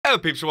Hello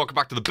peeps, and welcome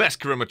back to the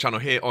best career channel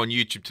here on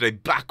YouTube. Today,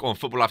 back on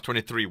Football Life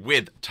 23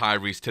 with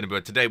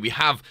TINIBU'S. Today we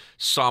have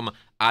some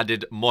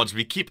added mods.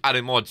 We keep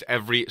adding mods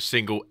every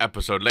single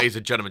episode, ladies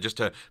and gentlemen, just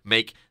to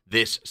make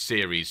this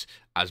series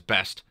as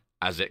best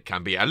as it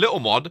can be. A little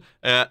mod,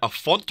 a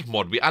font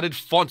mod. We added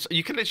fonts.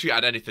 You can literally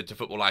add anything to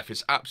Football Life.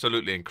 It's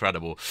absolutely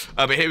incredible.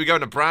 But here we go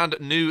in a brand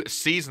new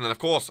season. And of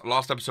course,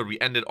 last episode we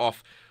ended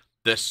off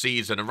the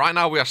season. And right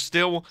now we are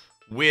still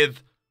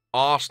with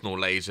Arsenal,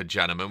 ladies and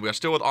gentlemen. We are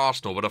still with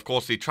Arsenal, but of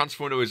course the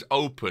transfer window is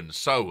open.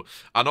 So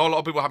I know a lot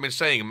of people have been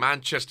saying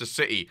Manchester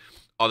City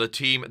are the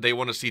team they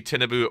want to see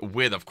TINIBU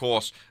with. Of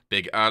course,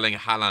 big Erling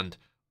Haaland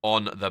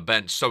on the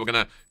bench. So we're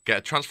going to get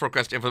a transfer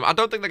request in for them. I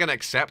don't think they're going to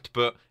accept,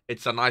 but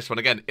it's a nice one.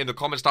 Again, in the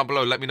comments down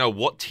below, let me know,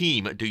 what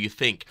team do you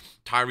think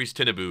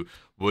TINIBU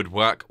would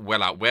work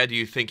well at? Where do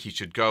you think he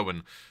should go,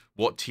 and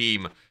what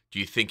team do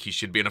you think he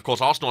should be? And of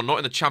course, Arsenal are not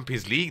in the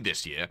Champions League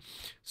this year,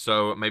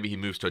 so maybe he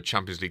moves to a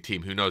Champions League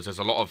team. Who knows? There's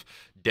a lot of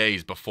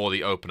days before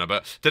the opener.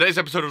 But today's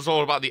episode is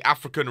all about the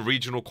African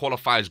regional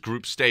qualifiers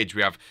group stage.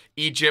 We have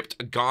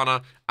Egypt,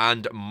 Ghana,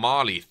 and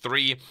Mali.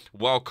 3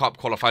 World Cup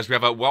qualifiers. We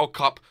have a World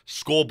Cup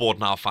scoreboard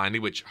now, finally,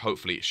 which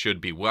hopefully should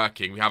be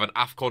working. We have an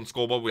AFCON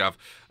scoreboard. We have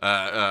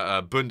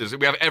Bundesliga.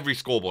 We have every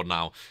scoreboard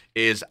now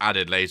is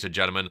added, ladies and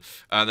gentlemen.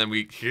 And then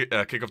we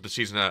kick off the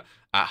season at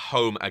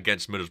home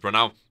against Middlesbrough.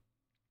 Now,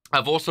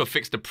 I've also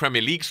fixed the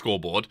Premier League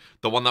scoreboard,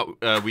 the one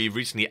that we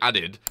recently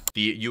added, the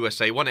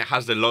USA one. It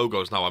has the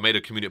logos now. I made a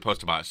community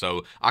post about it,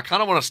 so I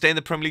kind of want to stay in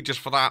the Premier League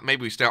just for that.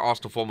 Maybe we stay at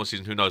Arsenal for more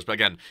season, who knows. But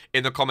again,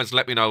 in the comments,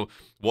 let me know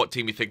what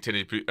team you think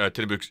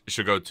TINIBU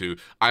should go to.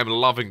 I'm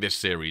loving this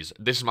series.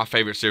 This is my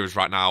favorite series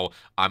right now.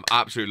 I'm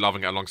absolutely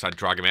loving it alongside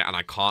Dragomir, and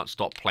I can't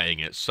stop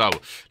playing it. So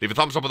leave a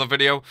thumbs up on the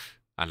video,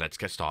 and let's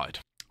get started.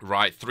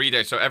 Right, 3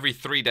 days. So every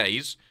 3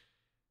 days,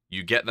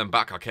 you get them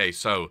back. Okay,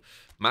 so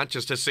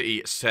Manchester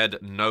City said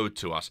no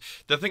to us.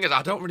 The thing is,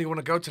 I don't really want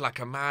to go to like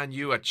a Man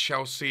U, a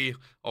Chelsea,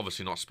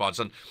 obviously not Spuds,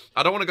 and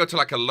I don't want to go to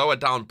like a lower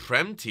down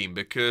Prem team,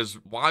 because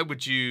why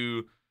would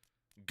you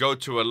go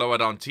to a lower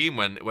down team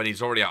when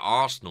he's already at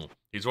Arsenal?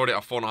 He's already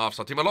at a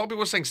 4.5-star team. A lot of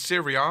people are saying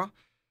Serie A,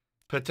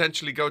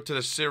 potentially go to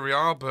the Serie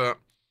A, but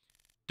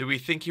do we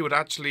think he would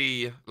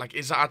actually, like,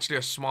 is that actually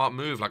a smart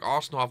move? Like,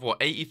 Arsenal have what,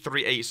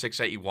 83,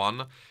 86,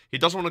 81? He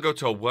doesn't want to go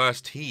to a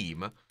worse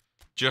team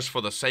just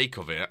for the sake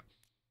of it.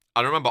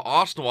 I remember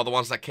Arsenal are the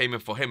ones that came in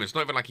for him. It's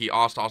not even like he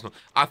asked Arsenal.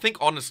 I think,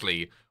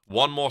 honestly,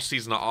 one more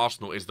season at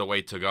Arsenal is the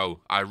way to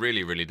go. I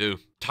really, really do.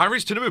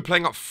 TINIBU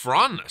playing up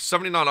front.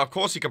 79. Of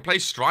course, he can play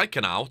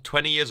striker now.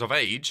 20 years of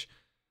age.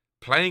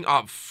 Playing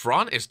up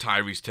front is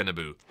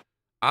TINIBU.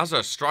 As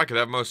a striker,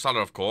 they have Mo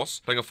Salah, of course.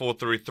 Playing a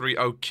 4-3-3.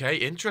 Okay,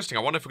 interesting.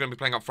 I wonder if we're going to be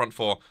playing up front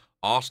for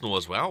Arsenal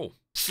as well.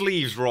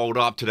 Sleeves rolled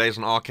up. Today's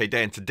an arcade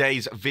day, and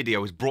today's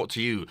video is brought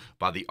to you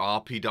by the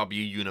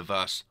RPW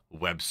Universe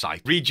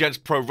website. Regents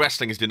Pro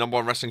Wrestling is the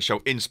 #1 wrestling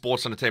show in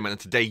sports entertainment, and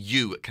today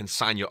you can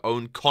sign your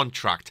own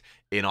contract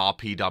in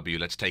RPW.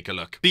 Let's take a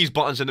look. These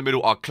buttons in the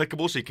middle are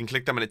clickable, so you can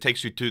click them and it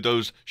takes you to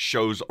those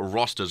shows'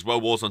 rosters.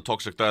 World Wars on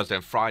Toxic Thursday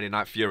and Friday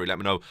Night Fury. Let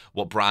me know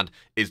what brand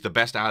is the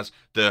best. It has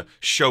the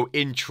show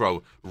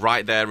intro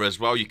right there as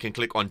well. You can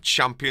click on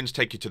champions,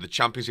 take you to the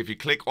champions. If you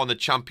click on the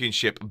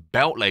championship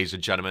belt, ladies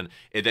and gentlemen,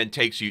 it then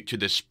takes you to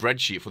the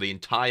spreadsheet for the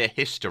entire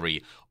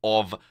history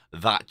of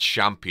that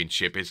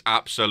championship. Is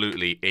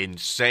absolutely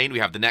insane. We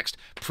have the next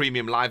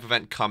premium live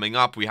event coming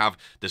up. We have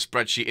the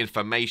spreadsheet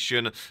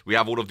information. We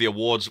have all of the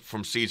awards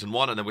from season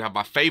 1, and then we have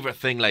my favorite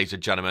thing, ladies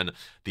and gentlemen,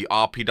 the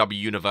RPW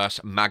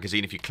Universe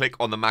magazine. If you click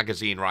on the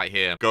magazine right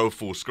here, go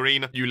full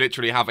screen, you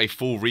literally have a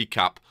full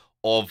recap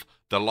of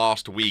the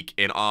last week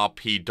in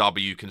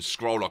RPW. You can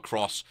scroll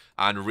across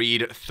and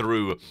read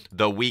through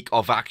the week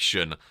of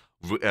action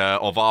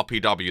of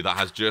RPW that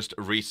has just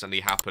recently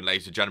happened,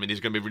 ladies and gentlemen. These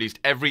are going to be released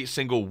every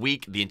single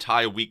week. The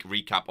entire week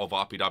recap of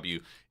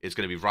RPW is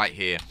going to be right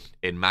here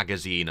in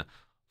magazine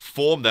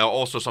form. There are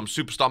also some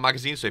superstar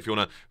magazines, so if you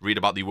want to read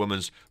about the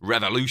women's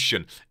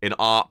revolution in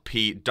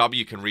RPW,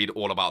 you can read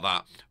all about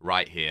that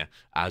right here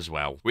as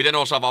well. We then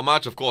also have our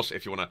merch, of course.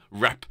 If you want to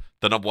rep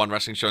the #1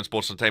 wrestling show in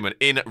sports entertainment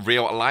in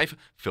real life,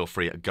 feel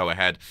free to go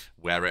ahead,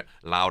 wear it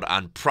loud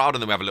and proud.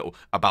 And then we have a little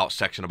about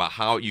section about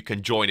how you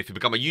can join. If you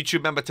become a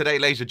YouTube member today,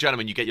 ladies and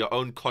gentlemen, you get your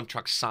own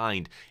contract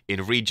signed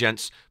in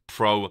Regents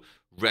Pro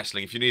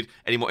Wrestling. If you need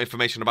any more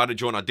information about it,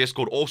 join our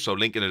Discord. Also,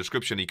 link in the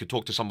description. You can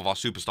talk to some of our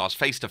superstars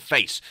face to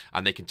face,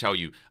 and they can tell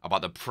you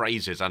about the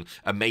praises and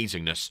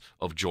amazingness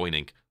of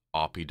joining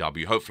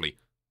RPW. Hopefully,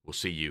 we'll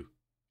see you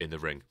in the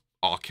ring.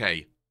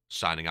 RK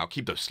signing out.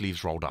 Keep those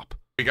sleeves rolled up.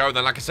 We go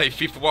then. Like I say,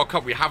 FIFA World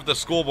Cup, we have the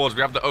scoreboards,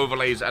 we have the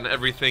overlays and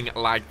everything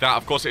like that.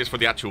 Of course, it is for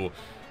the actual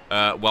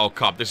World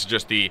Cup. This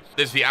is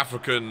the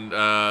African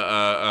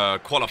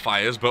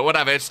qualifiers, but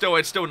whatever. It's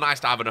still nice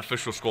to have an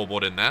official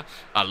scoreboard in there.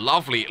 A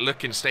lovely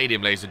looking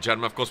stadium, ladies and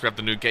gentlemen. Of course, we have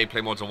the new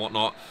gameplay mods and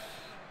whatnot.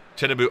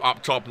 TINIBU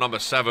up top,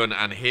 #7,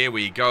 and here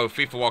we go.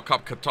 FIFA World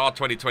Cup Qatar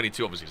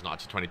 2022. Obviously, it's not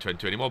actually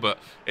 2022 anymore, but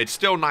it's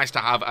still nice to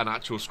have an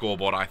actual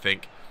scoreboard, I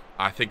think.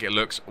 I think it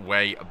looks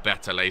way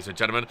better, ladies and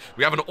gentlemen.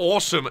 We have an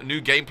awesome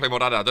new gameplay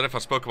mod added. I don't know if I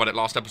spoke about it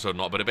last episode or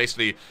not, but it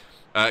basically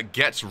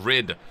gets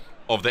rid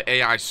of the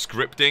AI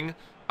scripting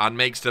and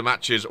makes the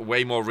matches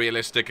way more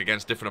realistic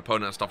against different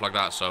opponents and stuff like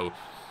that. So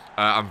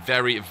I'm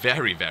very,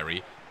 very,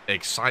 very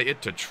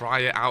excited to try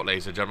it out,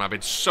 ladies and gentlemen. I've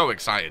been so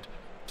excited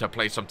to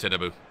play some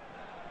TINIBU.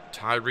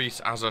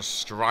 Tyrese as a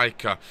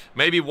striker.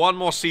 Maybe one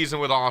more season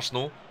with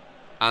Arsenal,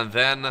 and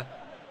then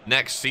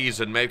next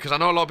season, maybe, because I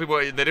know a lot of people,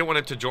 they didn't want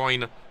him to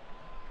join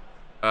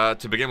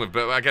to begin with.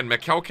 But again,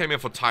 Mikel came in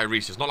for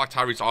Tyrese. It's not like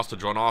Tyrese asked to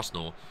join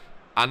Arsenal.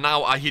 And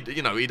now, he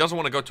doesn't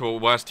want to go to a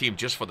worse team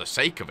just for the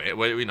sake of it.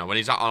 When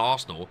he's out on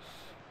Arsenal,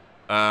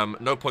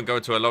 no point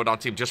going to a low-down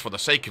team just for the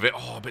sake of it.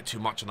 Oh, a bit too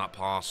much on that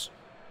pass.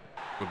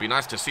 It would be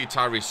nice to see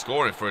Tyrese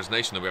scoring for his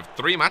nation. We have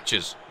 3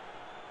 matches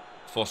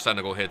for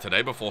Senegal here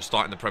today before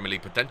starting the Premier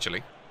League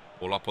potentially.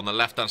 All up on the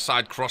left-hand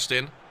side, crossed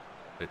in. A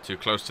bit too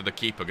close to the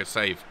keeper. Good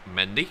save.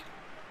 Mendy.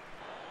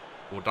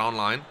 All down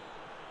line.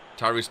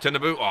 Tyrese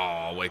TINIBU.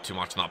 Oh, way too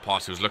much on that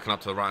pass. He was looking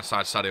up to the right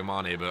side, Sadio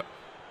Mane, but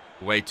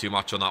way too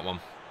much on that one.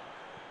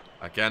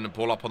 Again,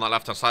 ball up on that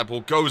left-hand side.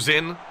 Ball goes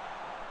in.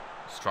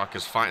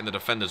 Striker's fighting the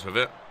defenders with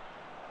it.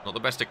 Not the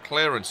best at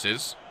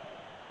clearances.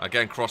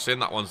 Again, cross in.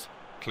 That one's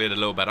cleared a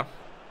little better.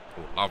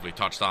 Oh, lovely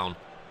touchdown.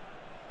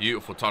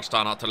 Beautiful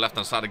touchdown out to the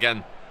left-hand side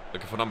again.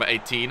 Looking for number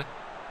 18.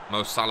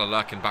 Mo Salah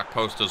lurking back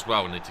post as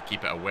well. We need to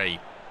keep it away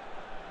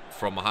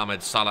from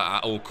Mohamed Salah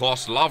at all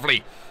costs.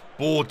 Lovely.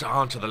 Ball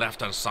down to the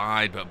left-hand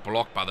side, but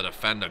blocked by the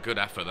defender. Good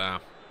effort there.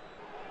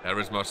 There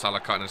is Mo Salah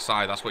cutting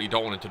inside. That's what you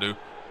don't want him to do.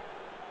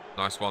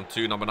 Nice one,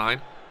 too, number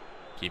 9.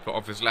 Keep it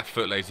off his left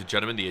foot, ladies and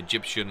gentlemen. The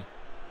Egyptian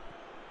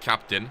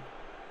captain.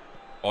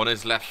 On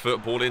his left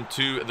foot, ball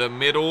into the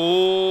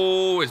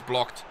middle. Is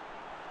blocked.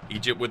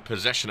 Egypt with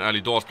possession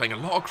early doors. Playing a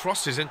lot of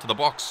crosses into the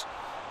box.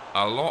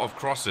 A lot of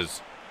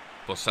crosses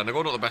for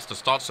Senegal. Not the best to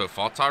start so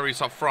far.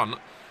 Tyrese up front.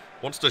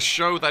 Wants to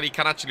show that he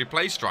can actually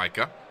play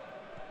striker.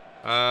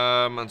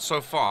 And so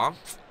far,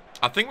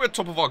 I think we're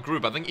top of our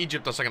group. I think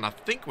Egypt are second. I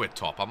think we're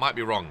top. I might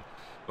be wrong.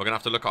 We're going to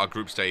have to look at our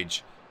group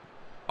stage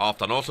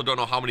after. And I also don't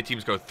know how many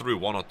teams go through,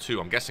 1 or 2.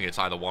 I'm guessing it's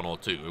either 1 or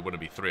 2. It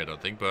wouldn't be 3, I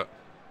don't think. But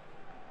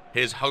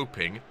here's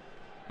hoping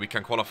we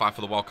can qualify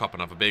for the World Cup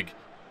and have a big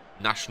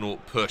national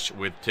push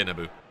with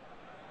TINIBU.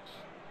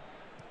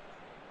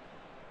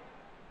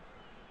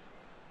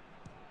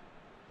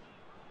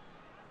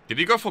 Did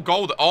he go for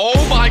goal?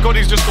 Oh my god,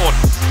 he's just scored.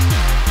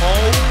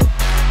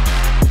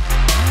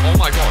 Oh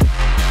my god.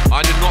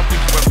 I did not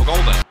think he went for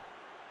goal then.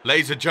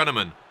 Ladies and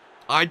gentlemen,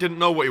 I didn't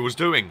know what he was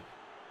doing.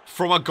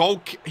 From a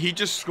goal, he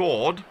just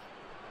scored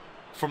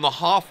from the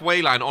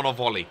halfway line on a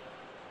volley.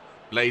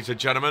 Ladies and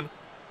gentlemen,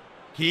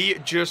 he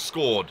just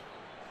scored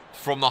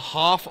from the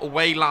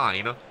halfway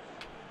line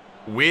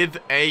with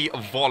a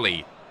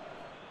volley.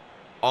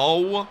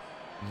 Oh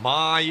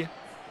my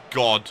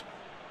god.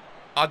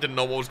 I didn't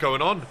know what was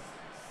going on.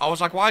 I was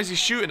like, why is he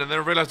shooting? And then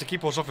I realized the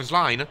keeper was off his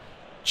line.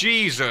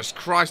 Jesus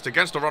Christ,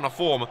 against a run of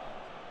form.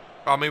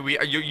 I mean,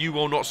 you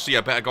will not see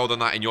a better goal than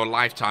that in your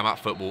lifetime at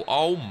football.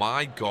 Oh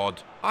my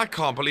god. I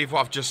can't believe what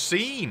I've just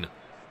seen.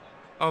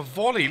 A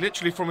volley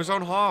literally from his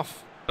own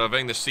half.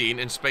 Surveying the scene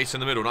in space in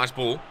the middle. Nice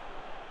ball.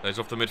 There's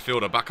off the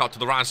midfielder. Back out to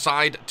the right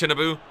side.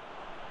 TINIBU.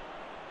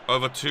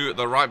 Over to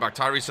the right back.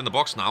 Tyrese in the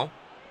box now.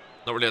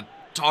 Not really a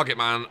target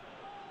man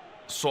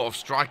sort of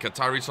striker.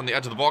 Tyrese on the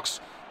edge of the box.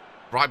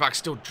 Right back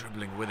still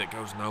dribbling with it.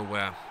 Goes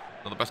nowhere.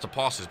 Not the best of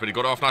passes, but he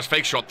got it off. Nice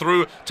fake shot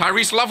through.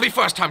 Tyrese, lovely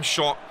first time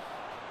shot.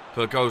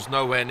 But goes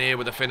nowhere near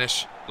with the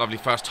finish. Lovely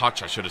first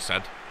touch, I should have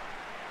said.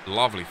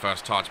 Lovely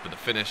first touch, but the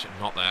finish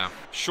not there.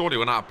 Surely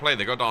when out of play,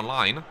 they go down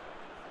line.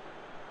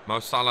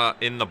 Mo Salah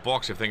in the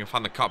box if they can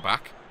find the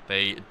cutback.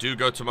 They do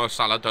go to Mo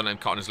Salah. Don't let him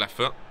cut on his left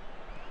foot.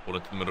 Ball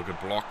into the middle,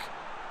 good block.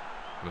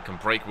 We can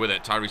break with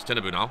it. Tyrese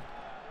TINIBU now.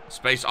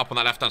 Space up on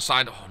that left-hand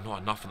side. Oh,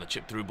 not enough on the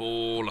chip through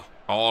ball.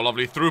 Oh,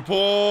 lovely through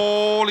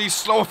ball. He's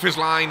slow off his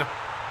line.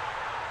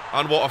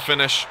 And what a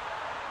finish.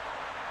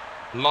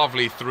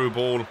 Lovely through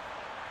ball.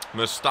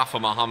 Mustafa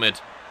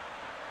Mohamed.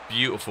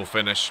 Beautiful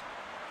finish.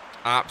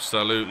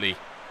 Absolutely.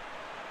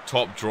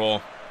 Top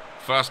draw.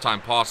 First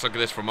time pass. Look at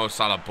this from Mo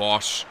Salah.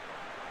 Bosh.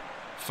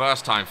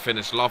 First time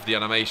finish. Love the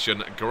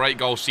animation. Great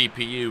goal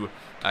CPU.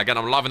 Again,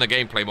 I'm loving the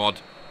gameplay mod.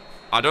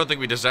 I don't think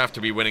we deserve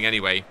to be winning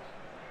anyway.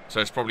 So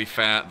it's probably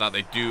fair that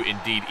they do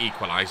indeed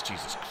equalise.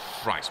 Jesus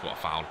Christ, what a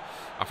foul.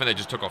 I think they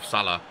just took off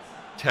Salah.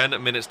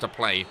 10 minutes to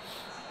play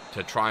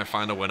to try and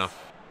find a winner.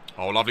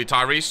 Oh, lovely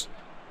Tyrese.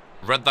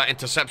 Read that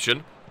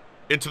interception.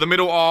 Into the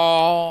middle.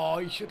 Oh,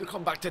 he should have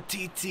come back to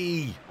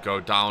TT. Go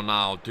down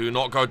now. Do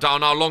not go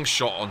down now. Long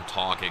shot on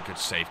target. Good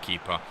save,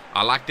 keeper.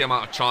 I like the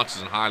amount of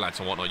chances and highlights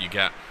and whatnot you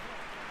get.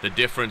 The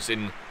difference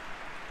in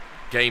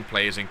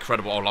gameplay is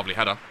incredible. Oh, lovely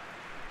header.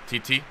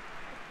 TT.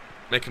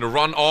 Making a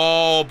run.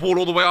 Oh, ball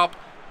all the way up.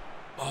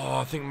 Oh,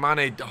 I think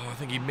Mane, I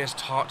think he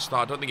mistouched that.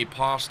 I don't think he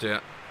passed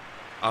it.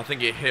 I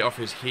think it hit off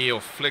his heel,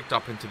 flicked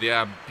up into the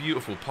air.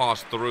 Beautiful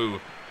pass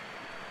through.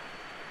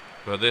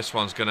 But this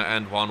one's going to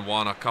end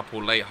 1-1. A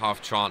couple late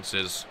half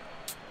chances.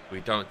 We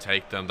don't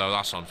take them, though.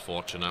 That's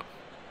unfortunate.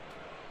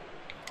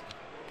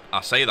 I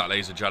say that,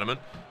 ladies and gentlemen.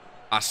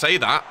 I say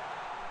that.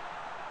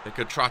 They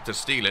could try to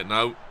steal it.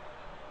 No.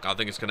 I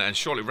think it's going to end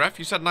shortly. Ref,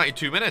 you said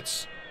 92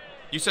 minutes.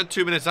 You said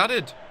 2 minutes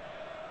added.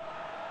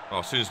 Well,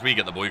 as soon as we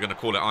get the ball, you're going to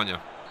call it, aren't you?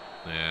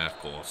 Yeah, of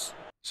course.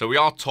 So we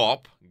are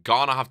top.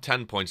 Ghana have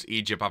 10 points.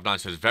 Egypt have 9.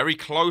 So it's very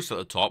close at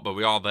the top, but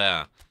we are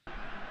there.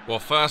 Well,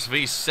 first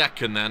v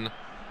second then.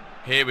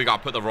 Here we got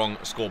to put the wrong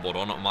scoreboard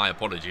on. My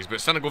apologies.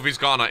 But Senegal vs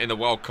Ghana in the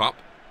World Cup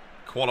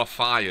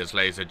qualifiers,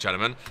 ladies and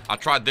gentlemen. I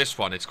tried this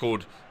one. It's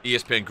called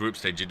ESPN Group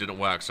Stage. It didn't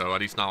work, so at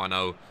least now I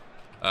know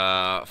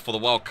for the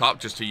World Cup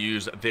just to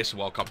use this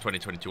World Cup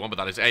 2022 one. But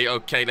that is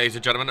A-OK, ladies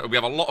and gentlemen. We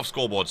have a lot of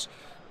scoreboards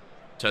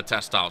to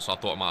test out, so I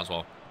thought I might as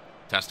well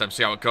test them,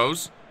 see how it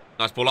goes.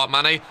 Nice ball up,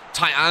 Mane.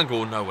 Tight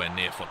angle, nowhere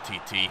near for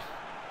TT.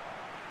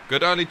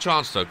 Good early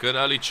chance, though. Good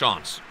early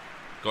chance.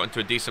 Got into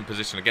a decent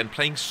position. Again,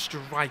 playing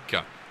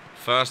striker.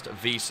 First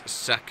vs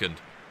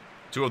second.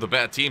 Two of the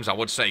better teams, I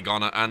would say,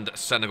 Ghana and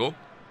Senegal.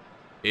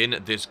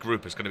 In this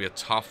group, it's going to be a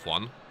tough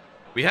one.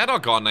 We had our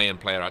Ghanaian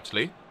player,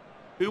 actually.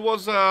 Who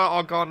was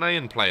our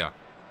Ghanaian player?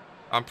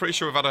 I'm pretty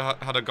sure we've had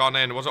a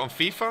Ghanaian. Was it on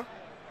FIFA?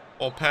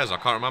 Or PES? I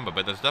can't remember.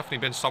 But there's definitely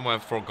been somewhere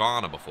for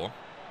Ghana before.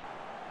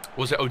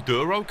 Was it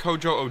Oduro?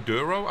 Kojo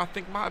Oduro, I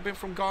think might have been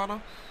from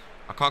Ghana.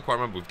 I can't quite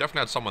remember. We've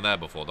definitely had someone there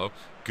before, though.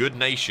 Good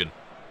nation.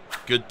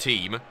 Good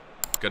team.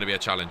 Going to be a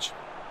challenge.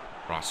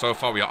 Right, so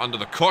far we are under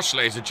the cosh,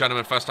 ladies and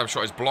gentlemen. First time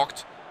shot is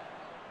blocked.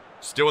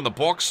 Still in the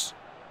box.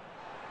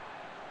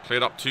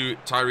 Cleared up to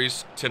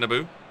Tyrese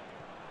Tinibu.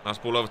 Nice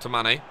ball over to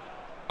Mane.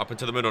 Up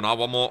into the middle now.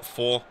 One more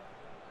for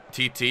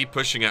TT.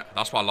 Pushing it.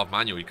 That's why I love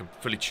manual. You can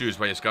fully choose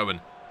where it's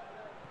going.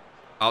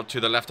 Out to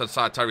the left-hand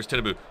side. Tyrese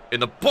Tinibu in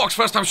the box.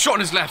 First time shot on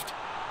his left.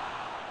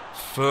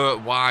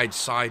 Foot wide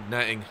side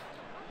netting.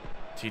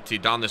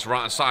 TT down this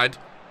right-hand side.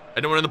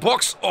 Anyone in the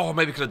box? Oh,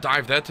 maybe could have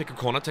dived there. Take a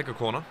corner. Take a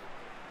corner.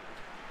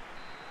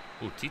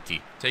 Oh,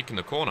 TT taking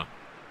the corner.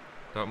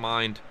 Don't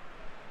mind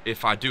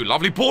if I do.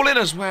 Lovely ball in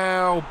as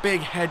well.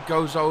 Big head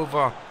goes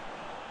over.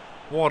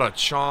 What a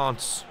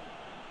chance.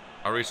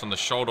 Tyrese on the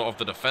shoulder of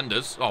the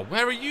defenders. Oh,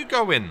 where are you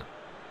going?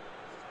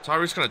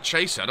 Tyrese going to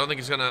chase it. I don't think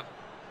he's going to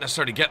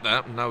necessarily get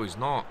there. No, he's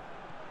not.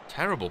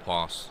 Terrible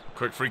pass.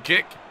 Quick free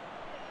kick.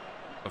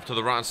 Up to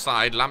the right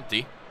side.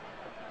 Lamptey.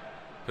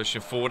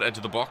 Pushing forward, edge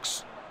of the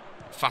box.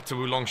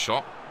 Fatawu long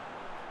shot.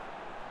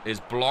 Is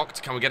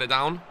blocked. Can we get it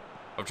down?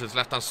 Up to his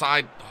left-hand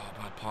side. Oh,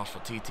 bad pass for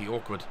TT.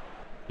 Awkward.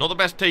 Not the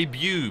best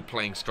debut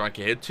playing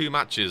striker here. 2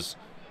 matches.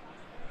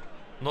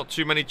 Not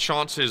too many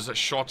chances,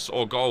 shots,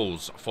 or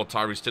goals for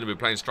Tyrese Tinibu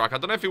playing striker. I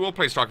don't know if he will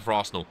play striker for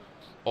Arsenal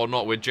or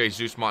not with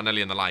Jesus,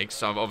 Martinelli and the likes.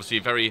 So obviously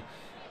very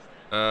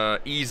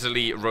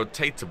easily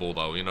rotatable,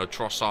 though. You know,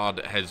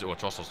 Trossard has... Well,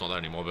 Trossard's not there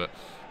anymore, but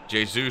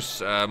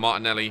Jesus,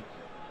 Martinelli,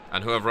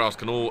 and whoever else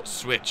can all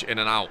switch in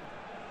and out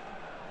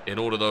in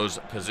all of those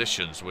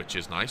positions, which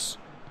is nice.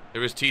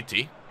 Here is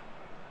TT.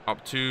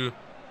 Up to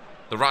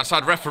the right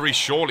side. Referee,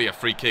 surely a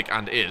free kick,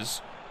 and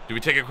is. Do we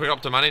take a quick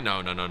up to Mane?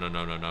 No.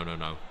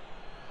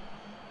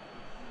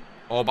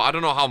 Oh, but I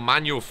don't know how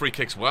manual free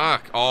kicks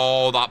work.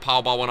 Oh, that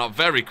power ball went up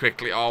very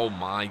quickly. Oh,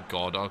 my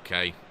God.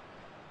 Okay.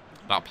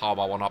 That power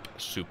ball went up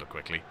super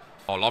quickly.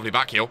 Oh, lovely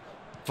back heel.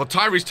 For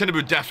Tyrese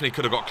Tinibu, definitely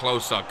could have got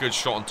closer. Good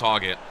shot on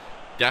target.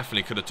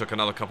 Definitely could have took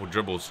another couple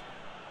dribbles.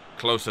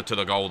 Closer to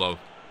the goal, though.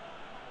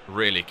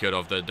 Really could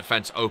have. The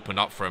defense opened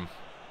up for him.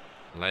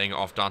 Laying it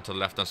off down to the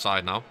left-hand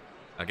side now.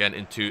 Again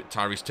into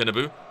Tyrese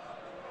Tinibu.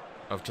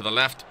 Over to the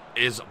left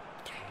is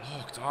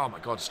blocked. Oh, my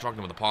God.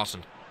 Struggling with the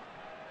passing.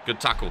 Good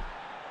tackle.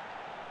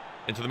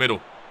 Into the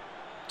middle.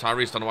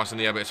 Tyrese don't know what's in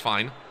the air, but it's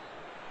fine.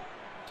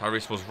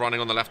 Tyrese was running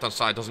on the left-hand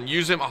side. Doesn't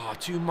use him. Oh,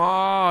 too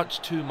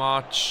much. Too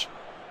much.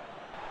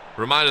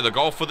 Reminder, the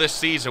goal for this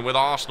season with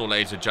Arsenal,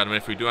 ladies and gentlemen,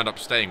 if we do end up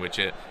staying, which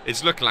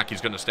it's looking like he's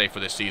going to stay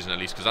for this season at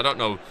least, because I don't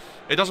know,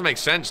 it doesn't make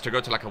sense to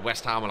go to like a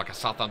West Ham or like a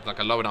Southampton, like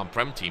a lower down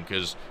Prem team,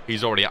 because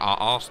he's already at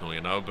Arsenal,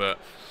 you know, but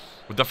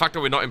with the fact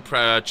that we're not in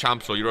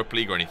Champs or Europa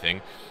League or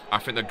anything, I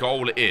think the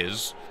goal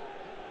is,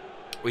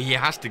 well, he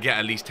has to get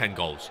at least 10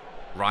 goals,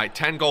 right?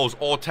 10 goals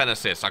or 10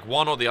 assists, like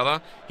one or the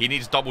other. He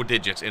needs double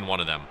digits in one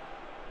of them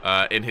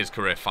in his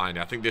career,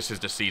 finally. I think this is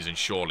the season,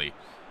 surely.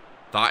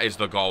 That is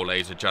the goal,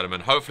 ladies and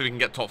gentlemen. Hopefully we can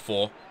get top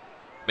 4.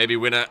 Maybe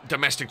win a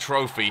domestic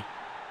trophy.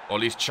 Or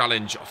at least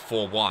challenge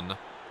for 1.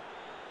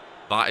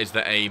 That is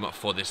the aim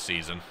for this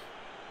season.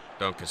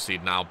 Don't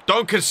concede now.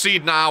 Don't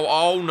concede now!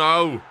 Oh,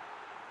 no!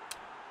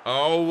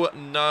 Oh,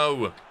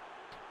 no.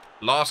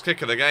 Last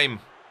kick of the game.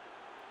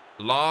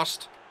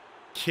 Last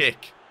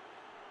kick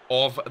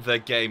of the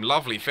game.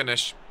 Lovely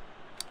finish.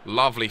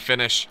 Lovely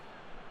finish.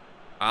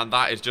 And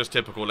that is just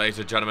typical, ladies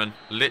and gentlemen.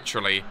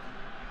 Literally,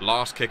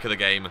 last kick of the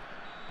game.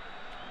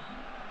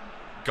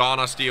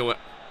 Ghana steal it.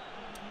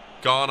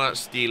 Ghana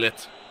steal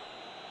it.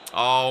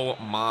 Oh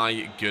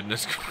my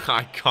goodness.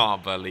 I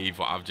can't believe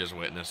what I've just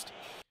witnessed.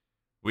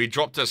 We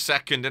dropped a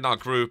second in our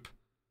group.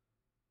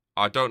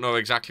 I don't know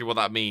exactly what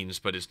that means,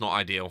 but it's not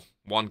ideal.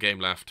 1 game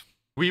left.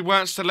 We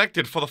weren't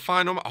selected for the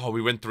final. Oh,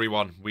 we win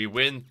 3-1. We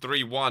win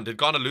 3-1. Did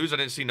Ghana lose? I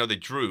didn't see. No, they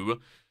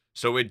drew.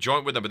 So we're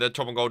joint with them, but they're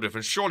top on goal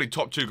difference. Surely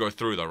top 2 go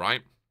through though,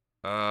 right?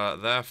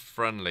 They're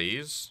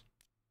friendlies.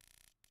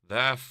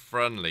 They're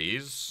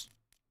friendlies.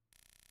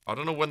 I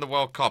don't know when the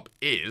World Cup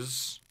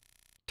is.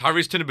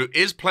 Tyrese Tinibu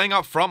is playing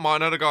up front.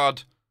 Martin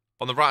Odegaard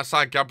on the right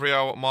side.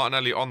 Gabriel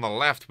Martinelli on the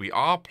left. We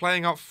are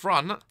playing up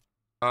front.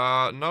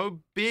 No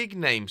big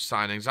name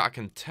signings that I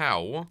can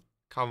tell.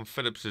 Calvin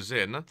Phillips is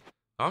in.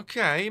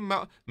 Okay,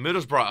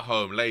 Middlesbrough at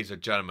home, ladies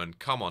and gentlemen.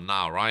 Come on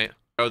now, right?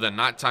 Oh, the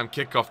nighttime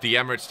kickoff. The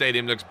Emirates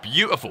Stadium looks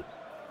beautiful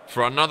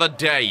for another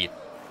day,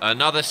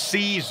 another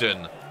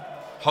season.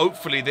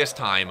 Hopefully this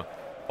time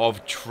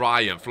of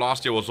triumph.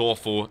 Last year was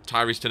awful.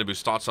 Tyrese Tinibu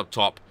starts up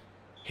top.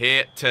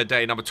 Here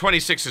today, number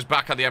 26 is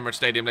back at the Emirates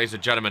Stadium, ladies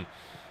and gentlemen.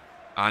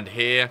 And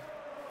here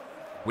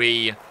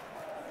we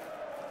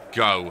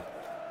go.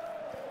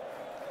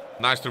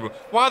 Nice to.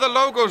 Why the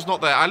logo's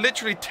not there? I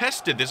literally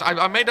tested this.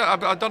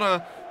 I've done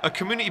a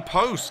community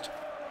post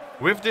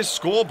with this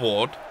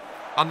scoreboard,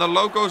 and the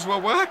logos were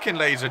working,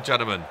 ladies and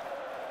gentlemen.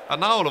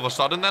 And now all of a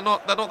sudden they're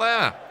not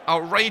there.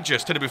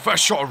 Outrageous. Tinibu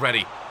first shot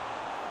already.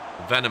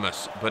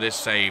 Venomous, but it's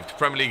saved.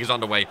 Premier League is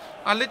underway.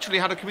 I literally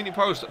had a community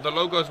post. The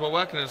logos were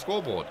working in the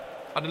scoreboard,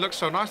 and it looks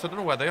so nice. I don't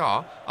know where they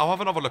are. I'll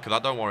have another look at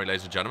that. Don't worry,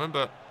 ladies and gentlemen.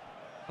 But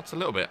that's a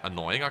little bit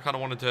annoying. I kind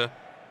of wanted to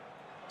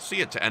see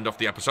it to end off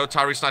the episode.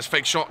 Tyrese, nice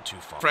fake shot. Too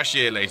far. Fresh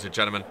year, ladies and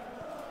gentlemen.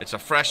 It's a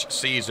fresh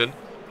season.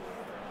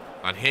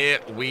 And here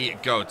we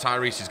go.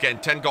 Tyrese is getting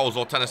 10 goals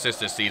or 10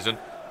 assists this season.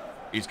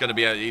 He's going to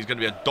be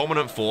a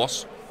dominant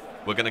force.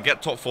 We're going to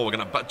get top 4. We're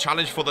going to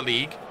challenge for the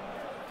league.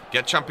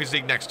 Get Champions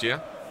League next year.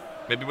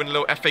 Maybe win a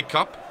little FA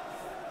Cup.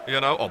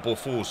 You know. Oh, ball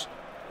falls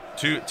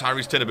to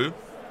Tyrese Tinibu.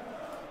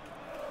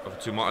 Over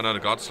to Martin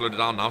Odegaard. Slowed it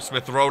down now.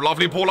 Smith Rowe.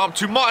 Lovely ball up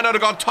to Martin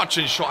Odegaard. Touch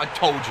and shot. I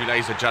told you,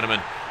 ladies and gentlemen.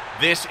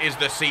 This is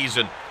the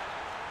season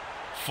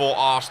for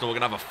Arsenal. We're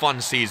going to have a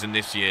fun season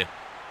this year.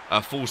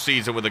 A full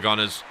season with the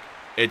Gunners.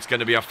 It's going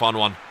to be a fun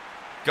one.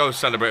 Go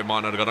celebrate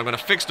Martin Odegaard. I'm going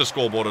to fix the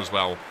scoreboard as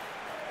well.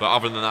 But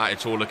other than that,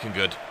 it's all looking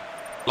good.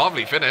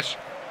 Lovely finish.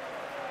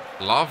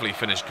 Lovely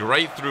finish.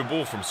 Great through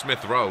ball from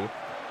Smith Rowe.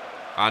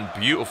 And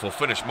beautiful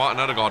finish. Martin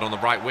Odegaard on the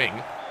right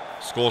wing.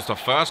 Scores the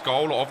first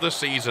goal of the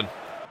season.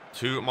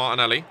 To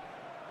Martinelli.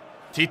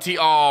 TT.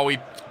 Oh, we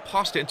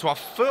passed it into our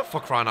foot, for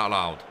crying out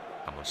loud.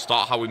 Come on,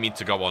 start how we mean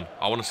to go on.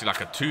 I want to see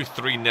like a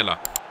 2-3-0.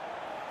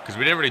 Because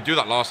we didn't really do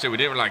that last year. We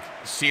didn't really, like,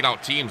 seal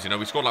out teams, you know.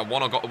 We scored like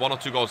one or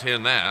two goals here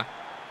and there.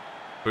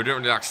 But we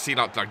didn't really like seal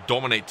out, like,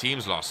 dominate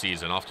teams last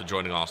season after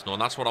joining Arsenal.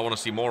 And that's what I want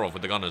to see more of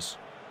with the Gunners.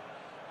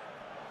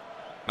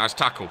 Nice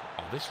tackle.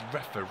 Oh, this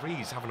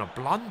referee's having a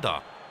blunder.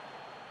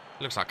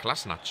 Looks like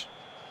Kolasinac.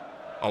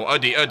 Oh,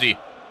 Uddy.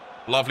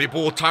 Lovely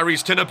ball.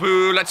 Tyrese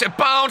Tinibu lets it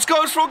bounce.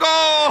 Goes for a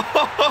goal.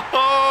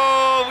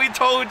 We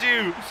told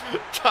you.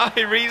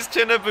 Tyrese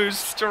Tinibu.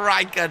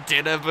 Striker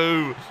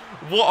Tinibu.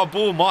 What a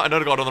ball. Martin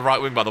Odegaard on the right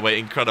wing, by the way.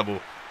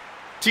 Incredible.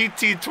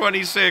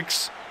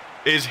 TT26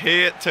 is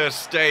here to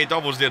stay.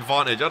 Doubles the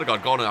advantage.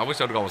 Odegaard gone. I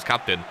wish Odegaard was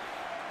captain.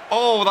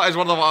 Oh, that is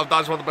one of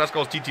the best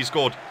goals TT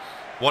scored.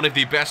 One of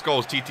the best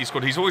goals TT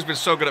scored. He's always been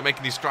so good at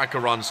making these striker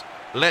runs.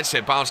 Lets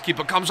it bounce.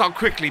 Keeper comes out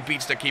quickly.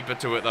 Beats the keeper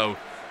to it, though.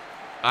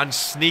 And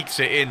sneaks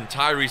it in.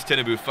 Tyrese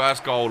Tinibu,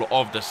 first goal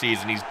of the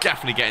season. He's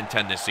definitely getting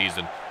 10 this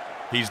season.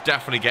 He's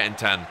definitely getting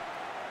 10.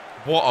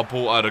 What a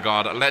ball,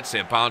 Odegaard. Lets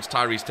it bounce.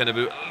 Tyrese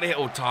Tinibu.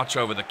 Little touch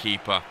over the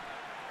keeper.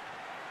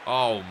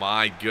 Oh,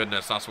 my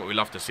goodness. That's what we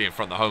love to see in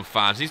front of the home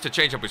fans. He needs to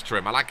change up his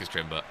trim. I like his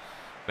trim, but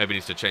maybe he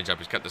needs to change up.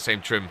 He's kept the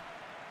same trim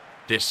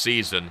this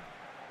season.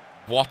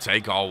 What a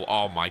goal.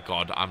 Oh, my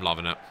God. I'm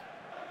loving it.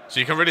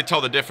 So you can really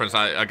tell the difference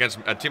against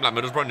a team like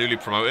Middlesbrough, newly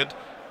promoted.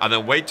 And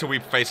then wait till we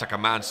face like a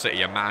Man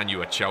City, a Man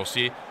U, a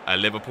Chelsea, a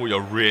Liverpool. You're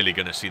really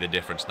going to see the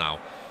difference now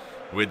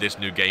with this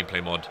new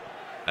gameplay mod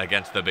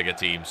against the bigger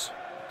teams.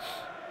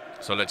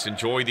 So let's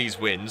enjoy these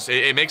wins.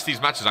 It makes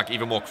these matches like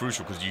even more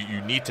crucial because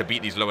you need to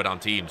beat these lower down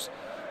teams.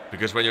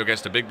 Because when you're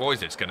against the big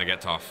boys, it's going to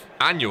get tough.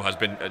 Manual has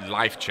been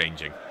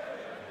life-changing,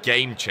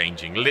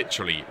 game-changing,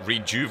 literally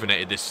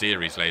rejuvenated this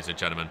series, ladies and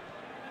gentlemen.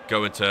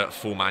 Go into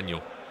full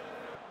manual.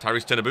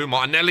 Tyrese Tinibu,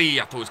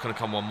 Martinelli. I thought it was going to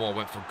come one more.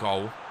 Went for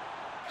goal.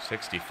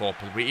 64.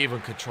 We're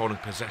even controlling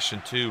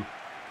possession too.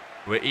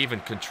 We're even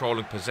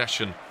controlling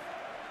possession.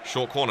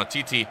 Short corner.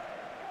 TT.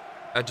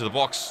 Edge of the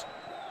box.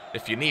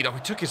 If you need. Oh, he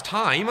took his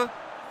time.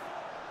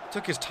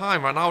 Took his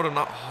time. Ronaldo.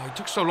 Oh, he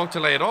took so long to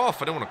lay it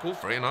off. I didn't want to call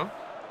for it, you know.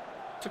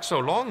 Took so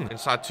long.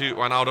 Inside two.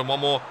 Ronaldo. One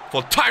more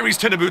for Tyrese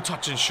Tinibu.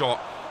 Touch and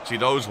shot. See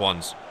those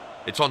ones.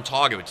 It's on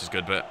target, which is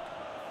good, but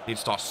need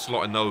to start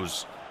slotting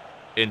those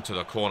into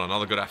the corner.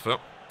 Another good effort.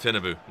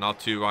 Tinibu. Now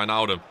to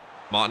Ronaldo.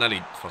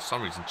 Martinelli, for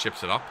some reason,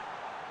 chips it up.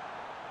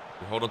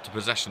 We hold on to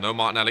possession, though.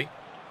 Martinelli.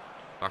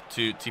 Back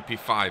to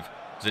TP5.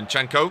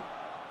 Zinchenko.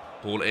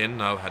 Ball in.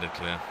 No, headed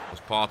clear. It was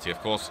Party, of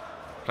course.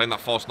 Playing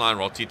that false 9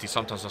 role. TT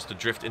sometimes has to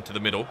drift into the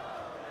middle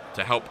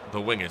to help the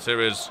wingers.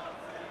 Here is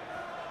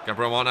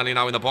Gabriel Martinelli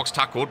now in the box.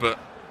 Tackled, but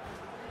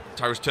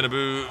Tyrese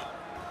Tinibu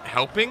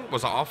helping.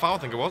 Was that our foul? I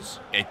think it was.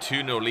 A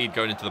 2-0 lead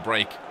going into the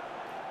break.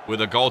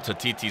 With a goal to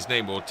TT's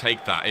name. We'll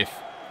take that if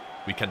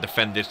we can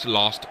defend this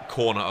last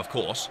corner, of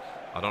course.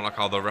 I don't like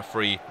how the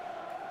referee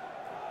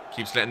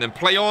keeps letting them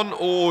play on.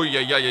 Oh,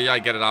 yeah.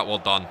 Get it out. Well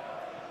done.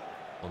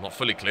 Well, not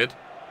fully cleared.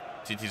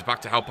 TT's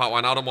back to help out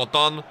Wijnaldum. Well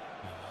done.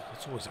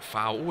 It's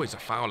always a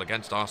foul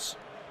against us.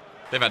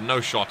 They've had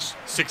no shots.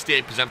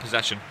 68%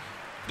 possession.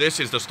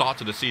 This is the start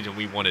to the season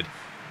we wanted.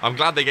 I'm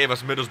glad they gave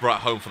us Middlesbrough at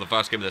home for the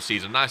first game of the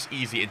season. Nice,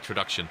 easy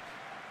introduction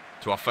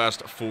to our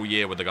first full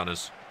year with the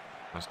Gunners.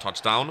 Nice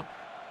touchdown.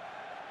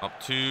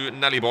 Up to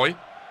Nelly boy.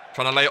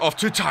 Trying to lay it off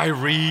to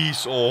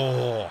Tyrese.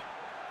 Oh,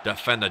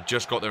 defender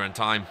just got there in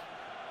time.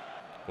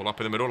 Ball up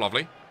in the middle,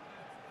 lovely.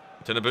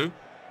 Tinibu.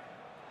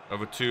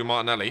 Over to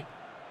Martinelli.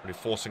 Really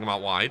forcing him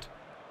out wide.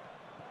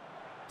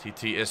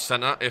 TT is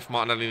centre if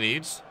Martinelli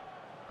needs.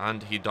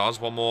 And he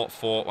does. One more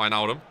for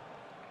Wijnaldum.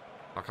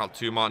 Back out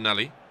to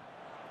Martinelli.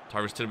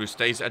 Tyrese Tinibu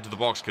stays edge of the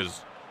box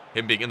because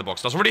him being in the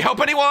box doesn't really help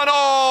anyone.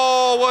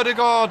 Oh, word of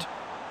God.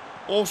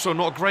 Also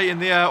not great in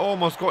the air.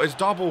 Almost got his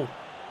double.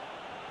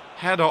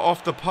 Header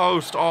off the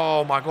post.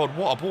 Oh, my God.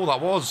 What a ball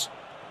that was.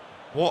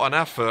 What an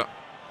effort.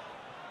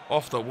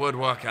 Off the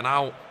woodwork and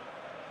out.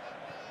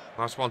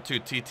 Nice one too,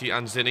 TT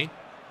and Zinni.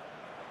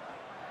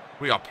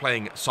 We are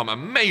playing some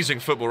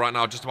amazing football right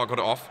now. Just about got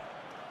it off.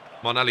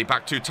 Martinelli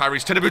back to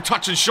Tyrese Tinibu.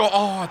 Touch and shot.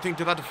 Oh, I think,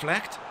 did that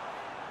deflect?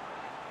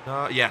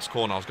 Yes,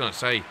 corner. I was going to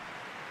say.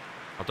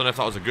 I don't know if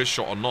that was a good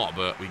shot or not,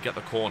 but we get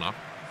the corner.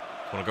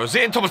 Corner goes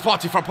in. Thomas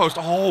Partey front post.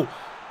 Oh,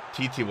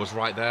 TT was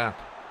right there.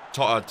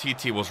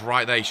 TT was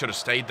right there. He should have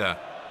stayed there.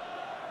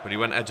 But he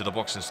went edge of the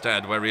box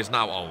instead, where he is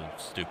now. Oh,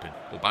 stupid.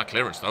 Well, bad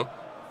clearance, though.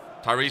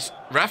 Tyrese.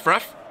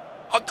 Ref.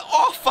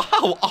 Oh,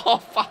 foul. Oh,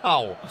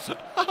 foul.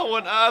 How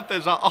on earth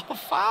is that? Oh,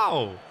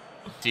 foul.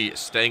 T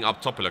staying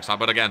up top, it looks like.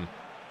 But again,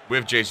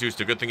 with Jesus,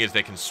 the good thing is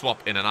they can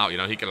swap in and out. You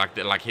know, he can,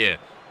 like here.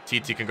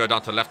 TT can go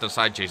down to the left-hand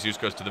side. Jesus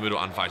goes to the middle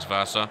and vice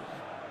versa.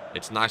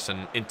 It's nice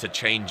and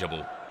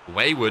interchangeable.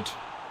 Wayward.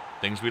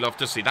 Things we love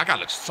to see. That guy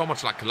looks so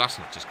much like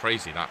Kolasinac. It's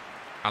crazy, that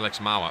Alex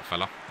Mauer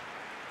fella.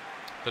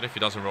 Don't know if he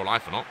does in real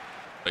life or not.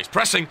 But he's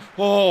pressing.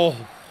 Oh,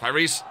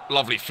 Tyrese.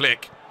 Lovely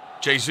flick.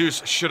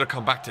 Jesus should have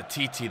come back to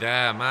TT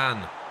there,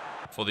 man.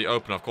 For the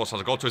opener, of course,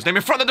 has a goal to his name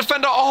in front of the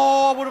defender.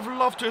 Oh, I would have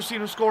loved to have seen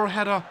him score a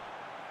header.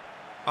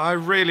 I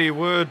really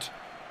would.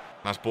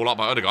 Nice ball up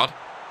by Odegaard.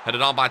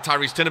 Headed on by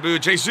Tyrese Tinibu.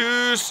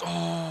 Jesus.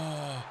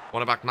 Oh,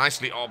 won it back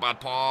nicely. Oh,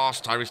 bad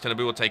pass. Tyrese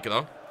Tinibu will take it,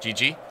 though.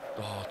 GG.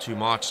 Oh, too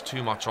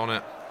much on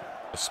it.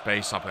 The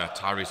space up here.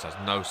 Tyrese has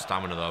no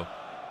stamina, though.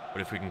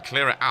 But if we can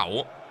clear it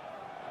out,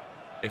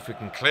 if we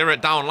can clear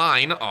it down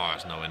line. Oh,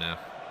 there's no in there.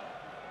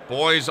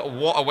 Boys,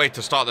 what a way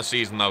to start the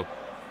season, though.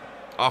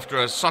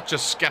 After such a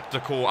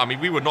skeptical... I mean,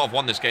 we would not have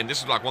won this game.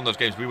 This is like one of those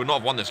games. We would not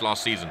have won this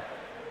last season.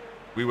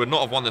 We would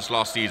not have won this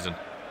last season.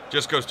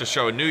 Just goes to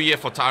show a new year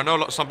for Tyre. I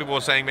know some people were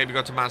saying maybe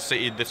go to Man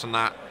City, this and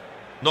that.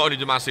 Not only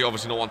do Man City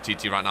obviously not want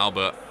TT right now,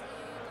 but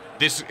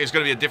this is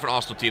going to be a different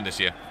Arsenal team this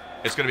year.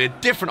 It's going to be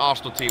a different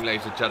Arsenal team,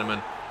 ladies and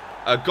gentlemen.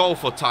 A goal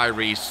for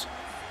Tyrese.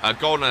 A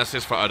goal and an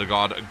assist for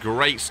Odegaard. A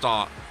great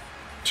start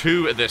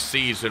to this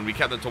season. We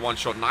kept them to one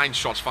shot, 9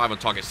 shots, 5 on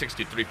target,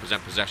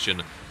 63%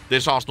 possession.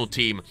 This Arsenal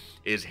team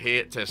is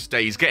here to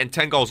stay. He's getting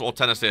 10 goals or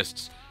 10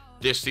 assists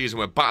this season.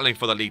 We're battling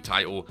for the league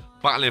title,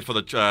 battling for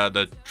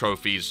the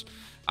trophies,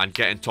 and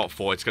getting top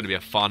 4. It's going to be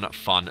a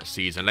fun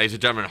season. Ladies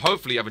and gentlemen,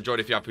 hopefully you have enjoyed.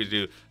 If you have, please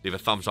do leave a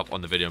thumbs up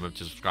on the video. Remember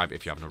to subscribe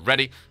if you haven't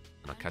already.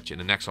 And I'll catch you in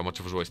the next one. Much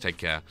of as always, take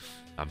care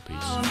and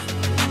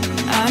peace.